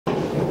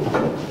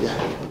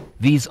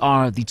These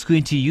are the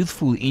 20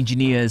 youthful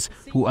engineers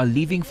who are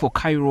leaving for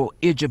Cairo,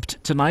 Egypt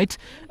tonight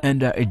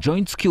under a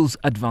joint skills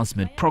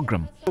advancement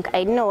program.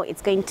 I know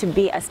it's going to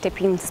be a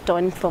stepping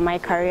stone for my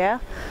career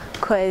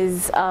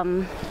because,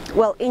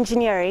 well,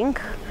 engineering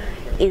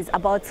is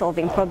about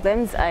solving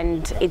problems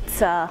and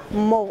it's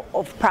more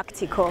of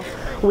practical.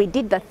 We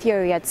did the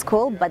theory at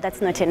school, but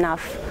that's not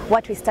enough.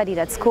 What we studied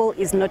at school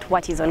is not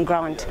what is on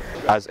ground.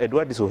 As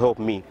Edward, this will help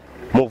me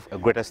move a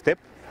greater step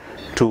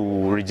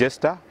to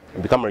register,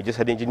 become a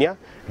registered engineer,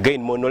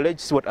 gain more knowledge,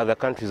 see what other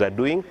countries are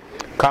doing,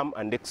 come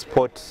and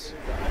export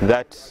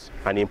that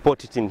and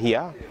import it in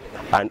here,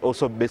 and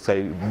also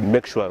basically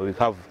make sure we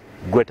have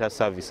greater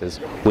services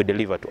we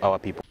deliver to our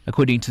people.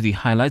 According to the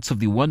highlights of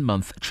the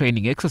one-month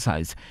training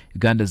exercise,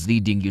 Uganda's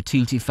leading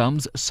utility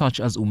firms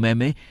such as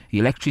Umeme, the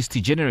Electricity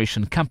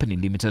Generation Company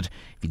Limited,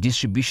 the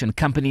Distribution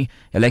Company,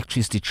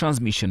 Electricity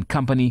Transmission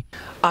Company.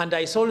 And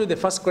I told you the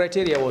first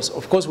criteria was,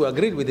 of course, we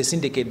agreed with the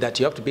syndicate that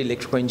you have to be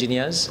electrical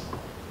engineers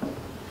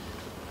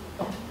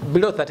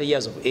below 30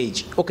 years of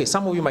age. Okay,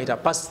 some of you might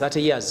have passed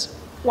 30 years,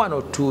 1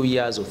 or 2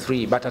 years or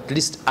 3, but at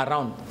least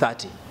around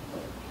 30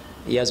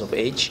 years of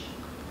age.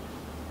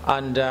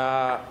 And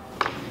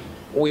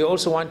we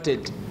also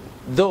wanted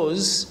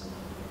those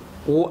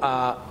who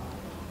are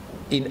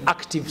in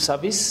active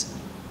service.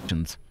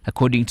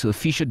 According to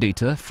official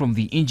data from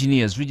the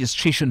Engineers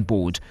Registration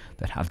Board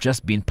that have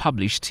just been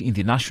published in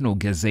the National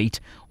Gazette,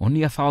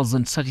 only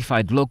 1,000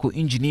 certified local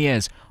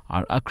engineers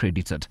are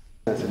accredited.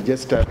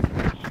 Registered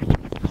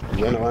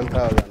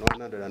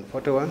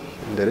 1,141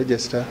 in the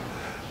register,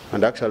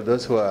 and actually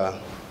those who are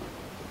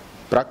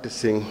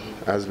practicing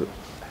as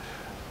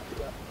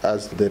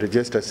the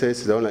register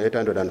says, is only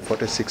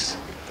 846.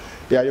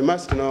 Yeah, you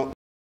must know